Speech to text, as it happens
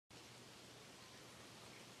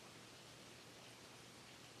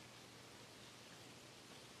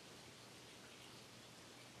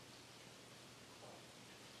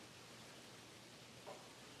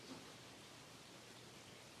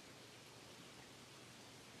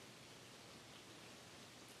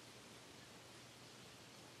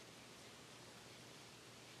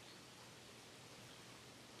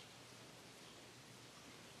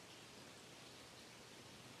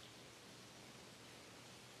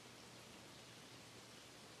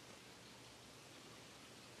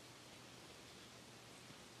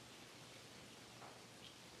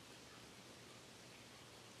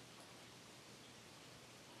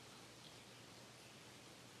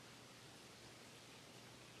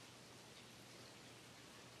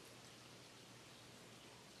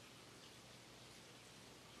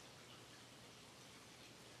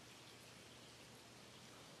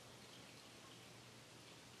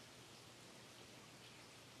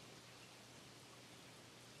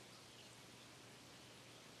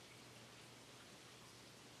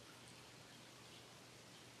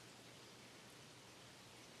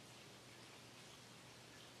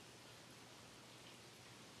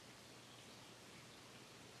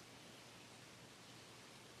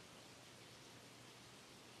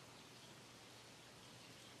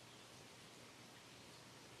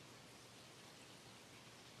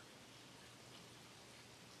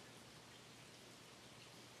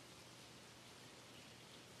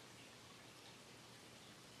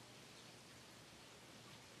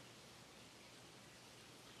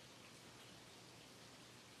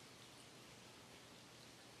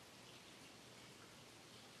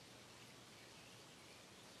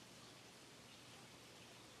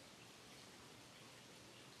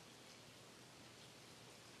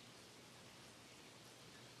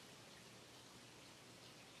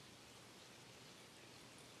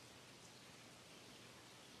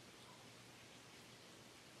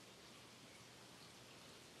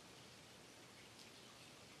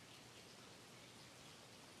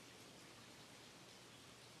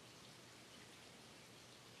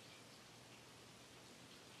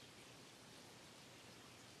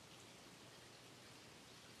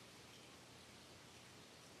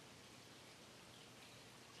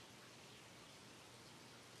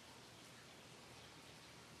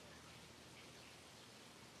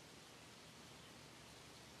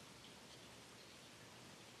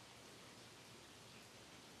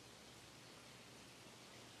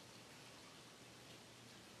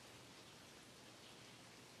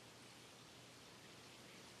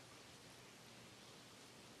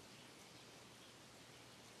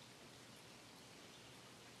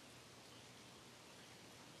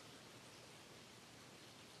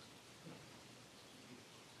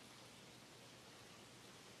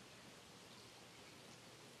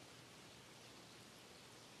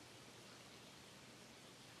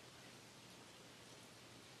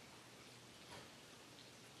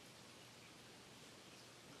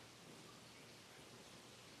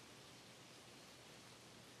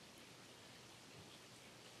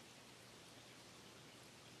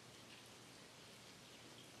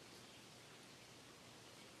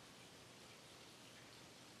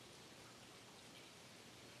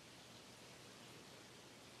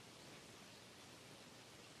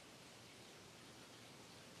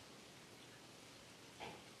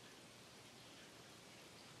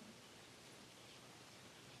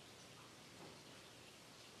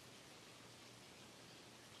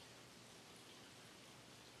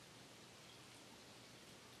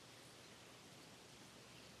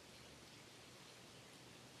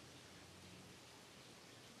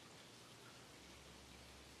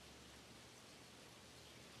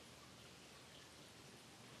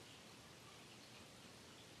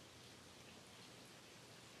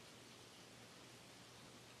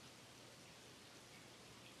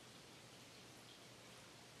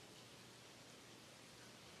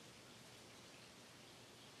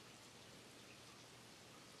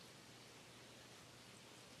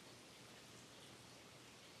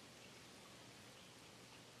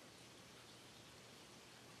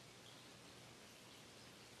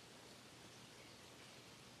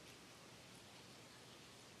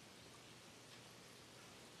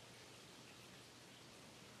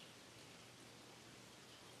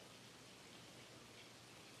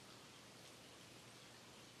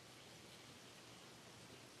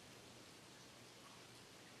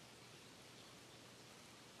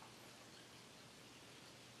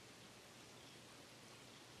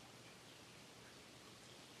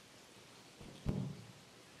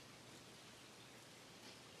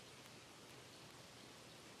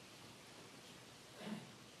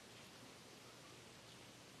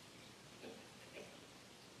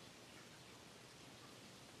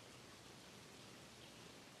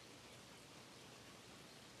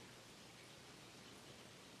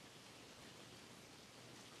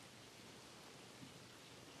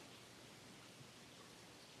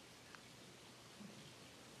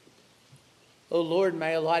O Lord,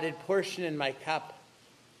 my allotted portion and my cup,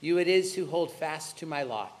 you it is who hold fast to my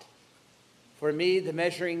lot. For me, the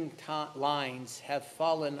measuring lines have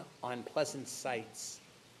fallen on pleasant sites.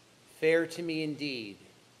 Fair to me indeed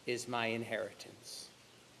is my inheritance.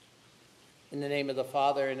 In the name of the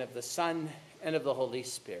Father, and of the Son, and of the Holy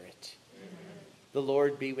Spirit. Amen. The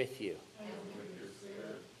Lord be with you. And with your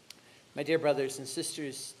spirit. My dear brothers and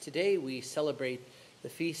sisters, today we celebrate the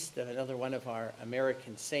feast of another one of our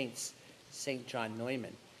American saints, St. John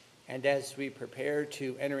Neumann. And as we prepare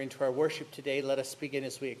to enter into our worship today, let us begin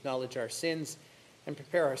as we acknowledge our sins and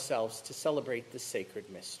prepare ourselves to celebrate the sacred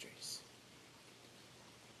mysteries.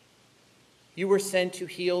 You were sent to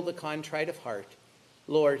heal the contrite of heart.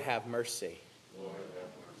 Lord, have mercy. Lord, have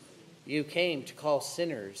mercy. You came to call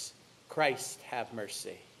sinners. Christ, have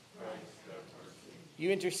mercy. Christ, have mercy.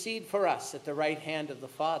 You intercede for us at the right hand of the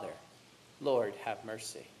Father. Lord, have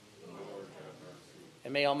mercy. Lord, have mercy.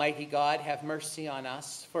 And may Almighty God have mercy on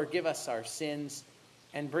us, forgive us our sins,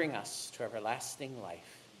 and bring us to everlasting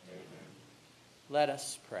life. Amen. Let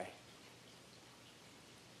us pray.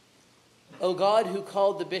 O God, who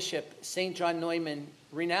called the bishop, St. John Neumann,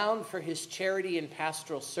 renowned for his charity and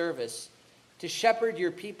pastoral service, to shepherd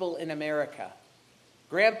your people in America,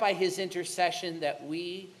 grant by his intercession that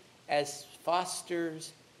we may foster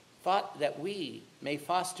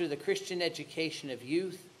the Christian education of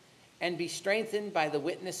youth and be strengthened by the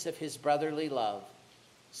witness of his brotherly love,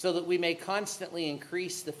 so that we may constantly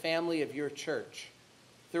increase the family of your church.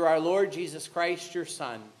 Through our Lord Jesus Christ, your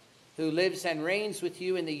Son, who lives and reigns with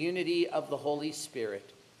you in the unity of the Holy Spirit,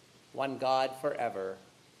 one God forever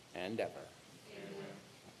and ever. Amen.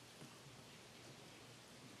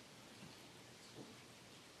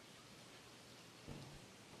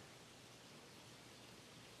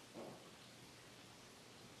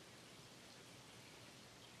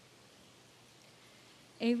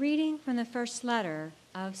 A reading from the first letter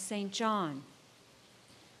of St. John.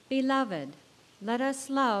 Beloved, let us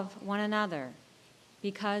love one another,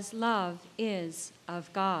 because love is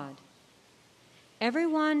of God.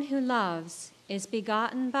 Everyone who loves is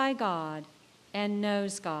begotten by God and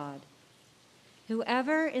knows God.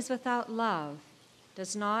 Whoever is without love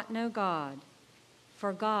does not know God,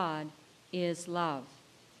 for God is love.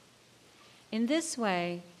 In this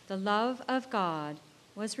way, the love of God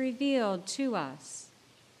was revealed to us.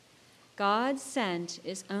 God sent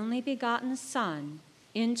his only begotten Son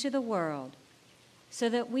into the world so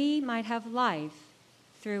that we might have life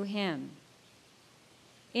through him.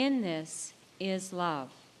 In this is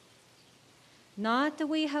love. Not that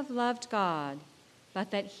we have loved God,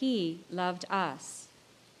 but that he loved us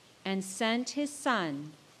and sent his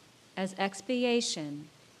Son as expiation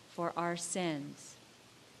for our sins.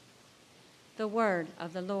 The word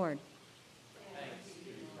of the Lord. Thanks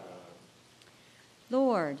be to God.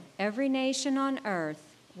 Lord, every nation on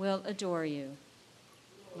earth will adore you.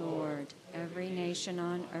 Lord, every nation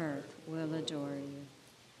on earth will adore you.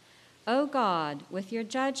 O God, with your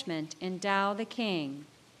judgment endow the king,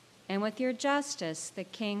 and with your justice the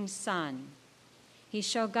king's son. He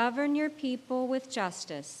shall govern your people with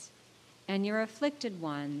justice, and your afflicted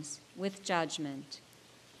ones with judgment.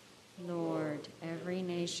 Lord, every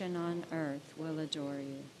nation on earth will adore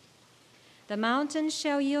you. The mountains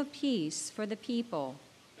shall yield peace for the people,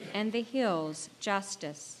 and the hills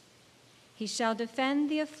justice. He shall defend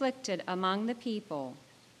the afflicted among the people,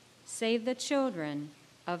 save the children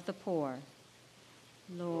of the poor.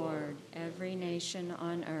 Lord, every nation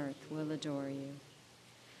on earth will adore you.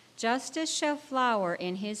 Justice shall flower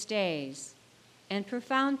in his days, and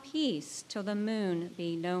profound peace till the moon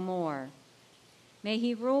be no more. May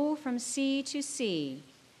he rule from sea to sea,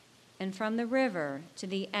 and from the river to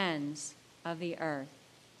the ends of the earth.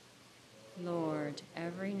 Lord,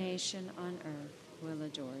 every nation on earth will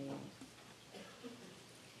adore you.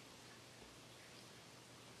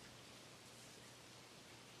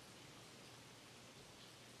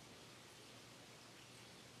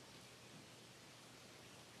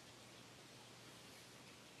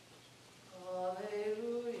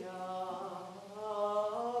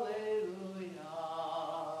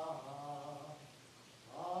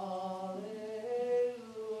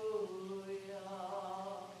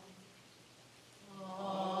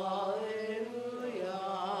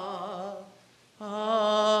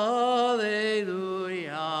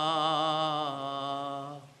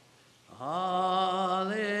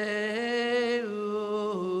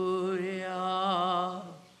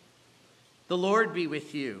 The Lord be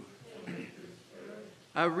with you.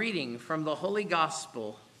 A reading from the Holy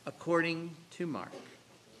Gospel according to Mark.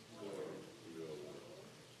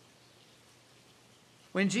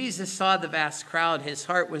 When Jesus saw the vast crowd, his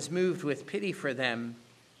heart was moved with pity for them,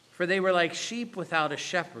 for they were like sheep without a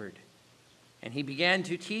shepherd, and he began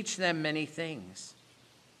to teach them many things.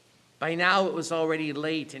 By now it was already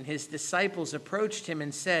late, and his disciples approached him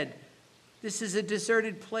and said, "This is a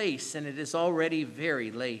deserted place, and it is already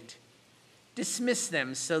very late. Dismiss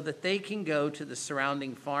them so that they can go to the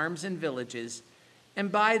surrounding farms and villages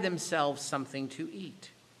and buy themselves something to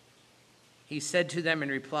eat." He said to them in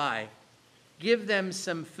reply, "Give them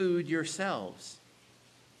some food yourselves."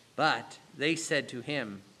 But they said to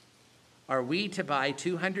him, "Are we to buy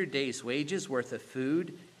 200 days' wages worth of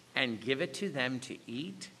food and give it to them to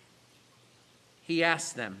eat?" He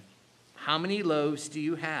asked them, "How many loaves do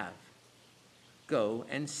you have? Go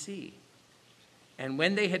and see." And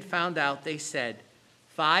when they had found out, they said,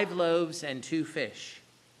 5 loaves and 2 fish.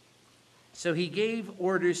 So he gave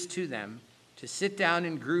orders to them to sit down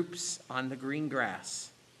in groups on the green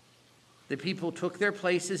grass. The people took their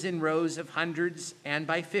places in rows of hundreds and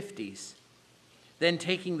by 50s. Then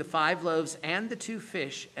taking the 5 loaves and the 2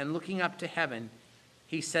 fish and looking up to heaven,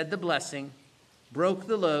 he said the blessing, broke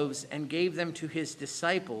the loaves, and gave them to his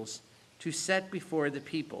disciples to set before the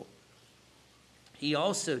people. He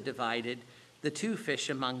also divided the 2 fish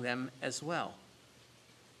among them as well.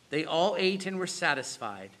 They all ate and were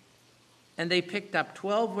satisfied, and they picked up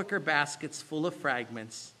 12 wicker baskets full of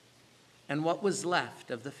fragments and what was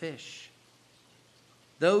left of the fish.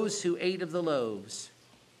 Those who ate of the loaves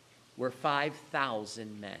were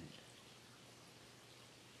 5,000 men.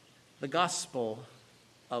 The Gospel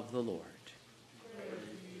of the Lord.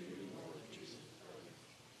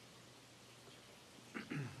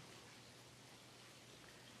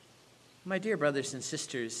 My dear brothers and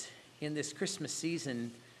sisters, in this Christmas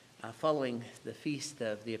season, following the feast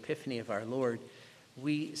of the Epiphany of our Lord,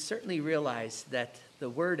 we certainly realize that the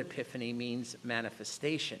word epiphany means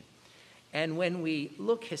manifestation. And when we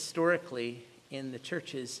look historically in the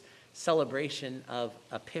church's celebration of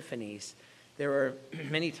epiphanies, there are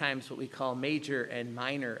many times what we call major and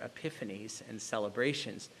minor epiphanies and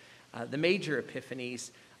celebrations. The major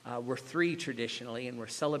epiphanies were 3 traditionally and were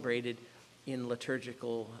celebrated in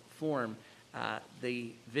liturgical form.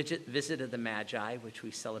 The visit of the Magi, which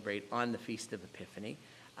we celebrate on the Feast of Epiphany.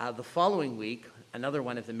 The following week, another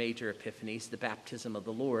one of the major epiphanies, the baptism of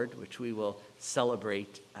the Lord, which we will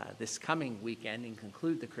celebrate this coming weekend and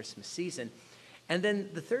conclude the Christmas season. And then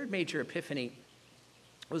the third major epiphany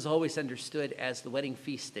was always understood as the wedding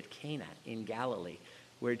feast at Cana in Galilee,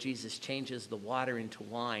 where Jesus changes the water into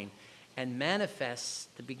wine and manifests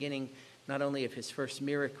the beginning not only of his first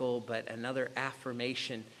miracle, but another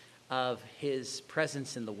affirmation of his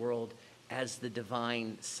presence in the world as the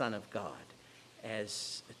divine Son of God,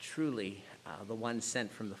 as truly the one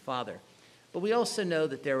sent from the Father. But we also know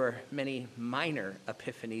that there were many minor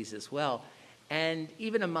epiphanies as well. And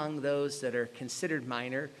even among those that are considered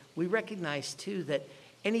minor, we recognize too that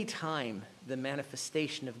any time the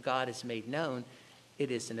manifestation of God is made known,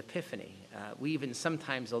 it is an epiphany. We even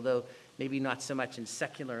sometimes, although maybe not so much in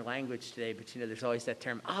secular language today, but there's always that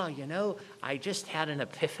term, I just had an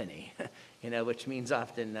epiphany, which means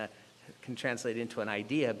often can translate into an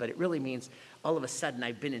idea, but it really means all of a sudden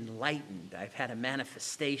I've been enlightened. I've had a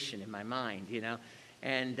manifestation in my mind,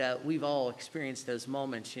 and we've all experienced those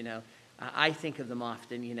moments, I think of them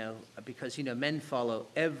often, because, men follow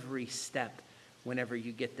every step whenever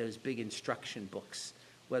you get those big instruction books,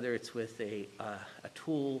 whether it's with a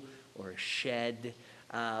tool or a shed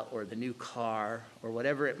or the new car or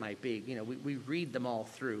whatever it might be. We read them all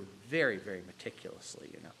through very, very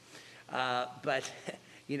meticulously, But,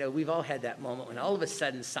 we've all had that moment when all of a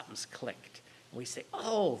sudden something's clicked. And we say,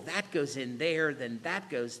 oh, that goes in there, then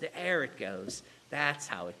that goes there it goes. That's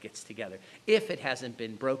how it gets together. If it hasn't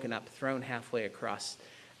been broken up, thrown halfway across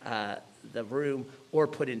the room, or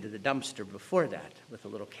put into the dumpster before that, with a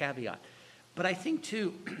little caveat. But I think,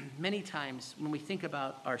 too, many times when we think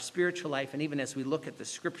about our spiritual life, and even as we look at the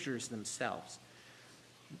scriptures themselves,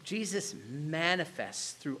 Jesus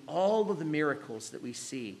manifests through all of the miracles that we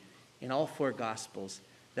see in all 4 Gospels,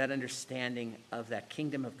 that understanding of that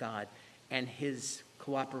kingdom of God and his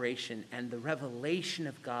cooperation and the revelation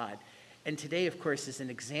of God. And today, of course, is an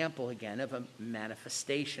example, again, of a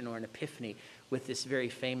manifestation or an epiphany with this very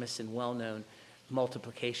famous and well-known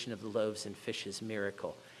multiplication of the loaves and fishes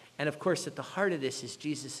miracle. And, of course, at the heart of this is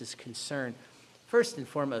Jesus' concern, first and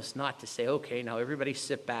foremost, not to say, okay, now everybody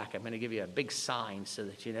sit back. I'm going to give you a big sign so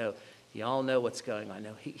that you all know what's going on.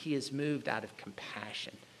 No, he is moved out of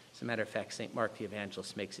compassion. As a matter of fact, St. Mark the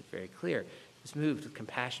Evangelist makes it very clear. He was moved with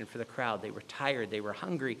compassion for the crowd. They were tired. They were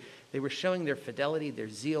hungry. They were showing their fidelity, their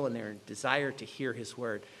zeal, and their desire to hear his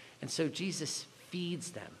word. And so Jesus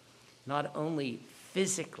feeds them, not only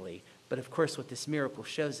physically, But of course, what this miracle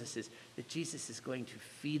shows us is that Jesus is going to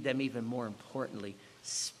feed them even more importantly,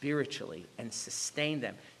 spiritually, and sustain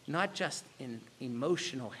them, not just in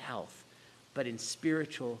emotional health, but in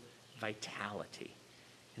spiritual vitality.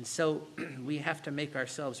 And so we have to make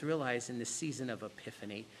ourselves realize in this season of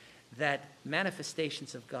Epiphany that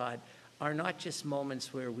manifestations of God are not just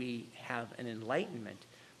moments where we have an enlightenment,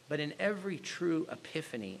 but in every true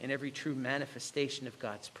epiphany, in every true manifestation of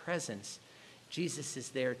God's presence, Jesus is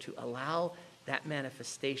there to allow that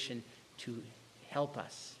manifestation to help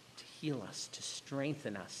us, to heal us, to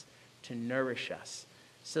strengthen us, to nourish us,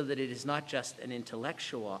 so that it is not just an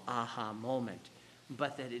intellectual aha moment,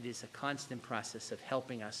 but that it is a constant process of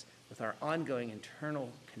helping us with our ongoing internal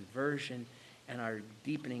conversion and our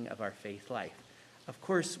deepening of our faith life. Of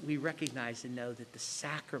course, we recognize and know that the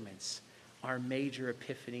sacraments are major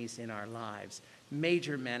epiphanies in our lives,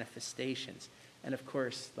 major manifestations. And of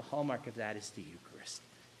course, the hallmark of that is the Eucharist.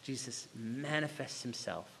 Jesus manifests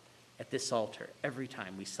himself at this altar every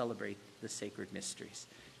time we celebrate the sacred mysteries.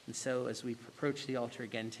 And so as we approach the altar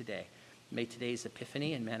again today, may today's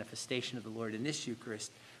epiphany and manifestation of the Lord in this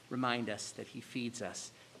Eucharist remind us that he feeds us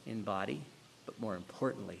in body, but more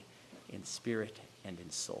importantly, in spirit and in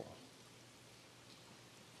soul.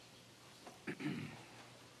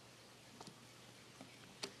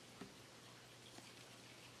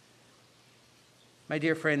 My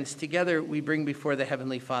dear friends, together we bring before the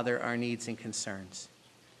Heavenly Father our needs and concerns.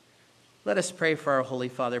 Let us pray for our Holy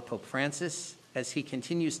Father, Pope Francis, as he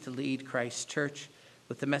continues to lead Christ's Church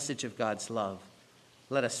with the message of God's love.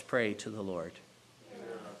 Let us pray to the Lord.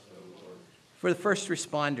 For the first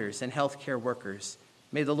responders and healthcare workers,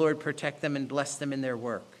 may the Lord protect them and bless them in their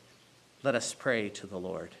work. Let us pray to the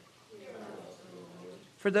Lord.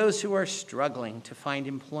 For those who are struggling to find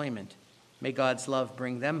employment, may God's love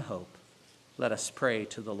bring them hope. Let us pray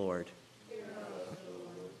to the Lord.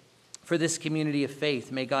 For this community of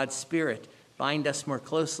faith, may God's Spirit bind us more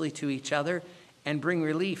closely to each other and bring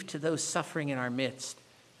relief to those suffering in our midst,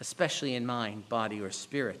 especially in mind, body, or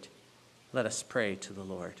spirit. Let us pray to the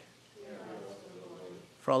Lord.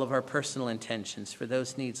 For all of our personal intentions, for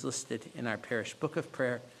those needs listed in our parish book of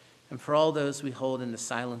prayer, and for all those we hold in the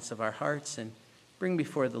silence of our hearts and bring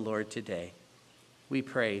before the Lord today, we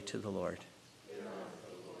pray to the Lord.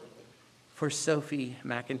 For Sophie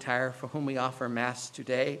McIntyre, for whom we offer Mass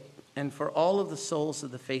today, and for all of the souls of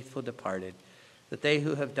the faithful departed, that they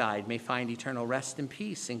who have died may find eternal rest and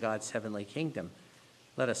peace in God's heavenly kingdom.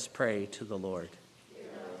 Let us pray to the Lord.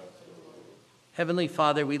 Heavenly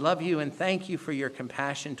Father, we love you and thank you for your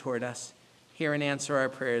compassion toward us. Hear and answer our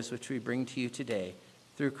prayers, which we bring to you today,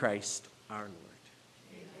 through Christ our Lord.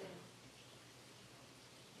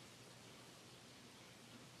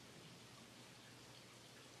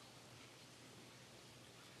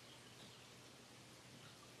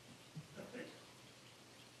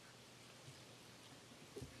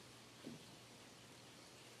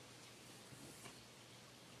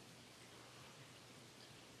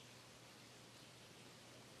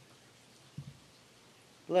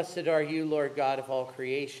 Blessed are you, Lord God of all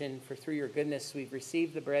creation, for through your goodness we've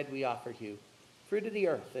received the bread we offer you, fruit of the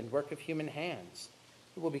earth and work of human hands.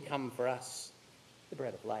 It will become for us the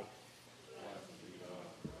bread of life.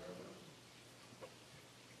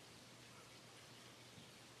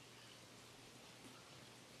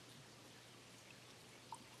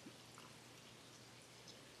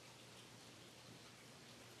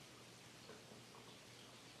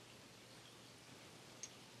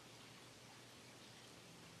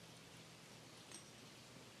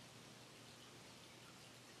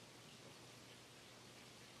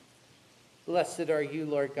 Blessed are you,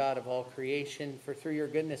 Lord God of all creation, for through your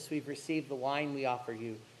goodness we've received the wine we offer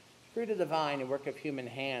you, fruit of the vine and work of human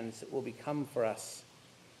hands. It will become for us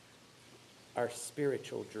our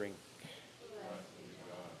spiritual drink.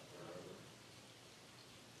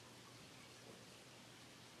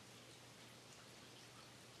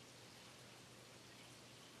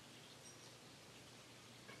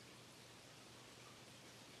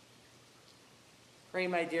 Pray,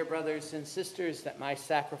 my dear brothers and sisters, that my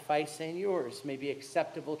sacrifice and yours may be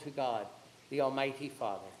acceptable to God, the Almighty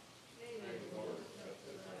Father.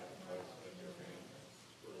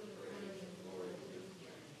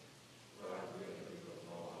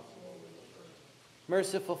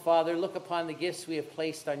 Merciful Father, look upon the gifts we have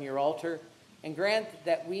placed on your altar and grant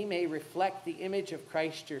that we may reflect the image of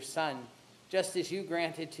Christ your Son, just as you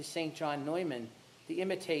granted to St. John Neumann to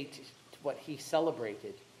imitate what he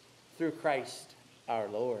celebrated, through Christ our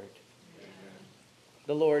Lord. Amen.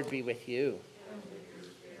 The Lord be with you. And with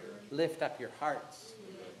your spirit. Lift up your hearts.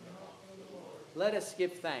 Let us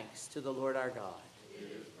give thanks to the Lord our God. It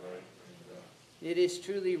is right and just. It is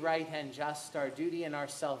truly right and just, our duty and our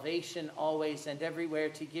salvation always and everywhere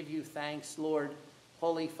to give you thanks, Lord,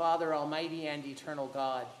 Holy Father, Almighty and eternal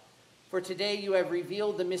God. For today you have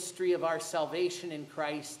revealed the mystery of our salvation in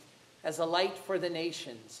Christ as a light for the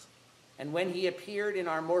nations. And when he appeared in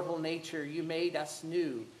our mortal nature, you made us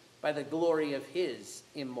new by the glory of his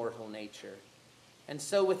immortal nature. And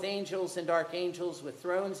so with angels and archangels, with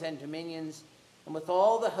thrones and dominions, and with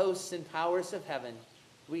all the hosts and powers of heaven,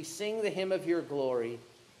 we sing the hymn of your glory,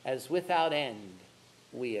 as without end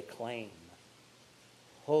we acclaim.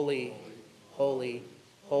 Holy, holy,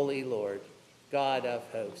 holy Lord, God of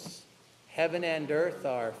hosts, heaven and earth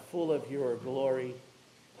are full of your glory.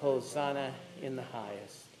 Hosanna in the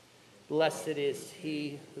highest. Blessed is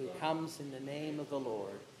he who comes in the name of the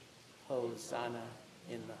Lord. Hosanna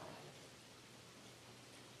in the highest.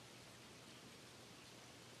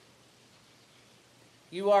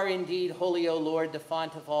 You are indeed holy, O Lord, the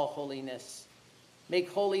font of all holiness. Make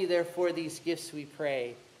holy, therefore, these gifts, we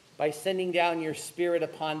pray, by sending down your Spirit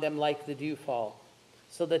upon them like the dewfall,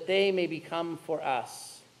 so that they may become for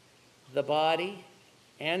us the body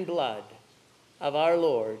and blood of our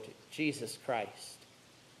Lord Jesus Christ.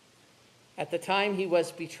 At the time he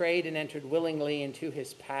was betrayed and entered willingly into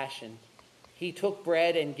his passion, he took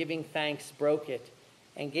bread and, giving thanks, broke it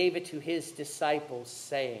and gave it to his disciples,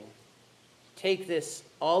 saying, "Take this,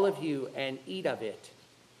 all of you, and eat of it,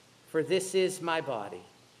 for this is my body,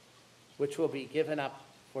 which will be given up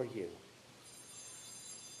for you."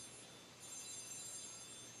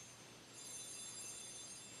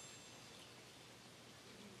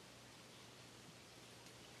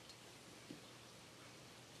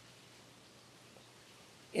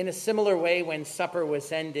 In a similar way, when supper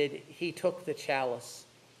was ended, he took the chalice,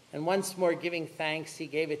 and once more giving thanks, he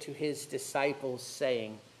gave it to his disciples,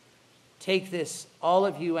 saying, "Take this, all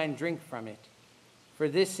of you, and drink from it, for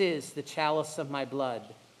this is the chalice of my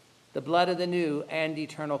blood, the blood of the new and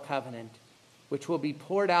eternal covenant, which will be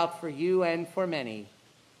poured out for you and for many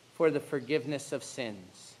for the forgiveness of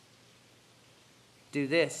sins. Do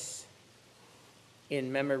this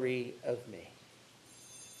in memory of me."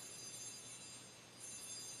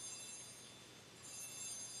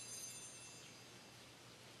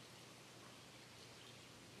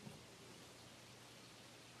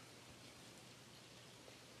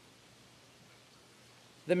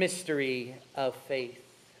 The mystery of faith.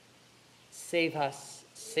 Save us,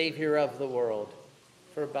 Savior of the world,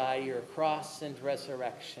 for by your cross and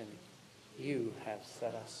resurrection you have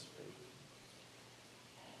set us free.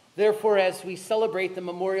 Therefore, as we celebrate the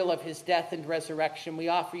memorial of his death and resurrection, we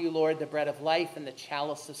offer you, Lord, the bread of life and the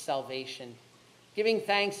chalice of salvation, giving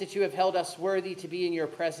thanks that you have held us worthy to be in your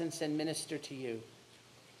presence and minister to you.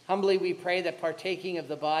 Humbly we pray that, partaking of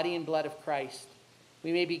the body and blood of Christ,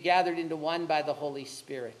 we may be gathered into one by the Holy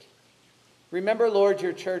Spirit. Remember, Lord,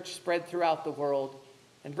 your church spread throughout the world,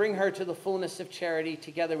 and bring her to the fullness of charity,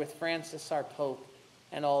 together with Francis, our Pope,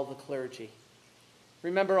 and all the clergy.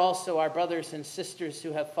 Remember also our brothers and sisters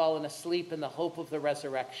who have fallen asleep in the hope of the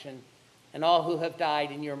resurrection, and all who have died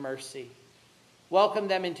in your mercy. Welcome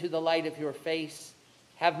them into the light of your face.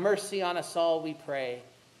 Have mercy on us all, we pray,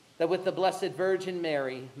 that with the Blessed Virgin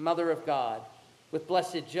Mary, Mother of God, with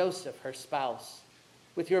blessed Joseph, her spouse,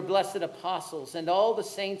 with your blessed apostles and all the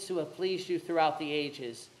saints who have pleased you throughout the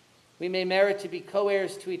ages, we may merit to be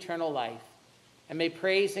co-heirs to eternal life, and may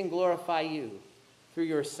praise and glorify you through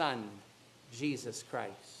your Son, Jesus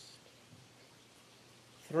Christ.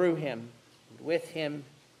 Through him, and with him,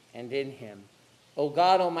 and in him, O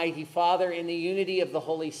God, Almighty Father, in the unity of the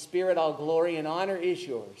Holy Spirit, all glory and honor is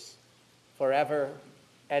yours, forever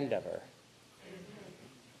and ever.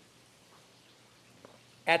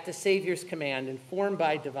 At the Savior's command, informed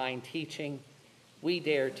by divine teaching, we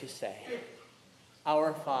dare to say,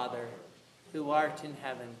 Our Father, who art in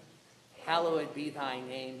heaven, hallowed be thy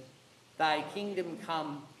name. Thy kingdom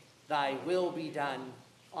come, thy will be done,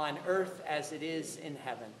 on earth as it is in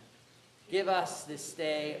heaven. Give us this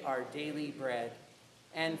day our daily bread,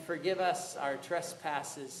 and forgive us our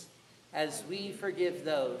trespasses, as we forgive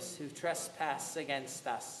those who trespass against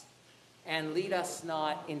us. And lead us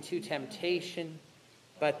not into temptation,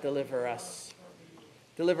 but deliver us.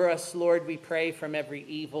 Deliver us, Lord, we pray, from every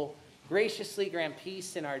evil. Graciously grant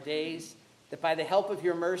peace in our days, that by the help of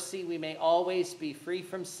your mercy we may always be free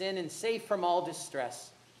from sin and safe from all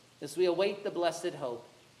distress, as we await the blessed hope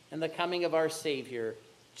and the coming of our Savior,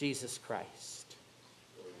 Jesus Christ.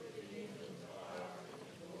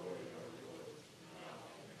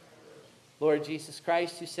 Lord Jesus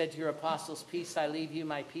Christ, who said to your apostles, "Peace I leave you,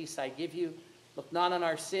 my peace I give you," look not on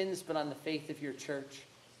our sins, but on the faith of your church,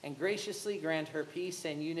 and graciously grant her peace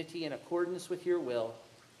and unity in accordance with your will,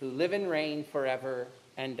 who live and reign forever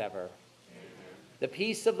and ever. The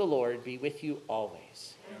peace of the Lord be with you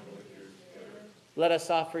always. Let us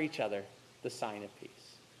offer each other the sign of peace.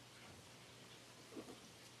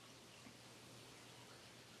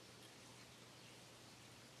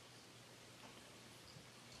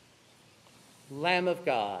 Lamb of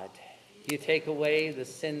God, you take away the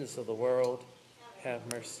sins of the world. Have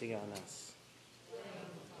mercy on us.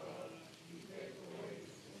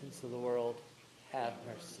 Sins of the world, have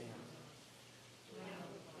mercy on us.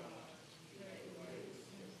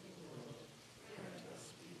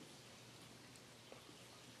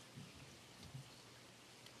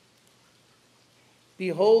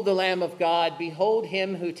 Behold the Lamb of God. Behold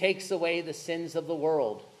him who takes away the sins of the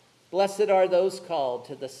world. Blessed are those called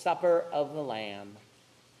to the supper of the Lamb.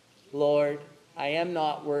 Lord, I am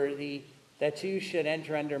not worthy that you should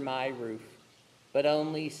enter under my roof, but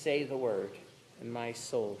only say the word, and my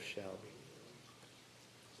soul shall be.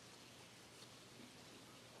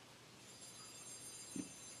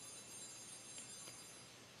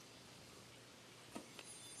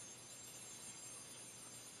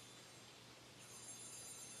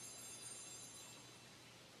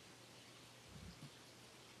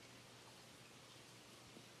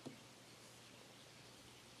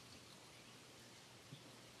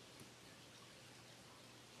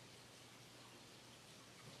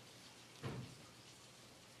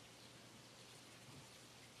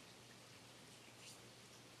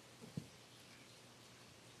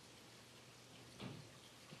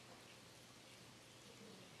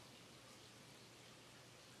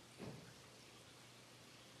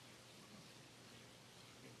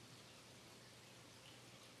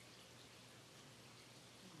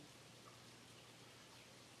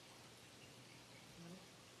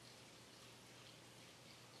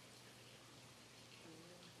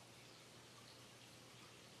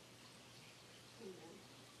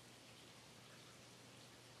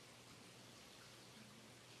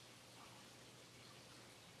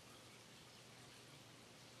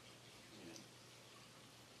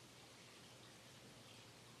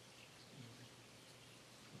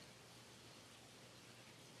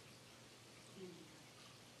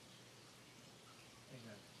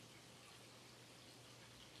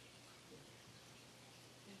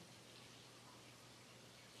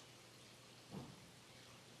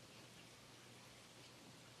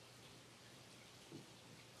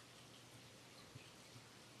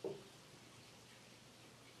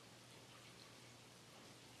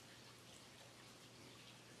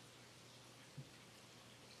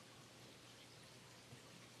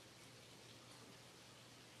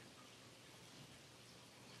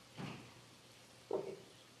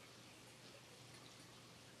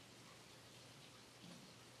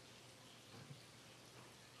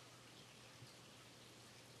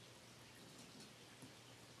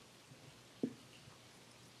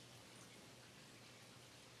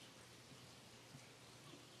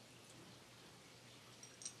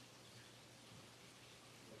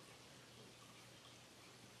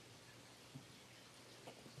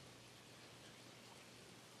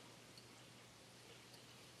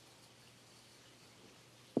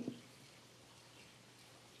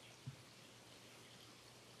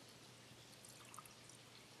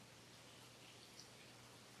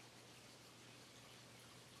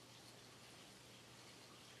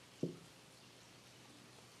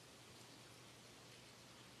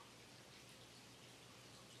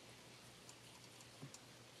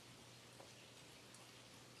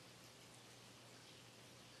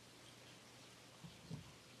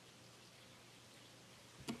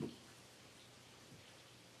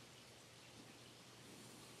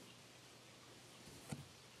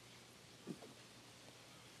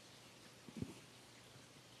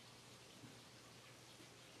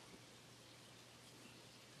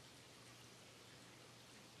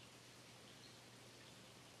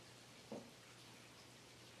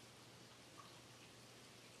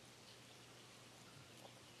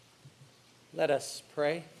 Let us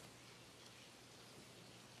pray.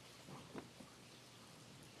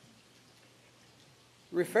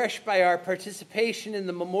 Refreshed by our participation in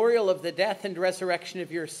the memorial of the death and resurrection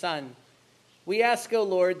of your Son, we ask, O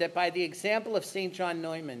Lord, that by the example of St. John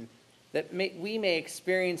Neumann, that we may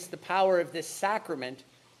experience the power of this sacrament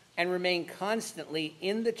and remain constantly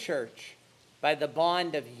in the church by the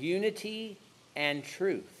bond of unity and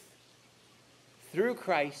truth. Through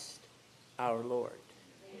Christ our Lord.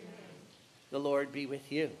 Amen. The Lord be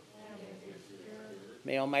with you.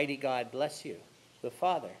 May Almighty God bless you, the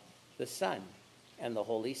Father, the Son, and the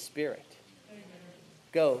Holy Spirit. Amen.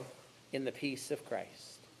 Go in the peace of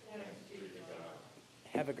Christ.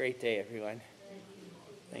 Have a great day, everyone.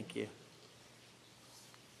 Thank you.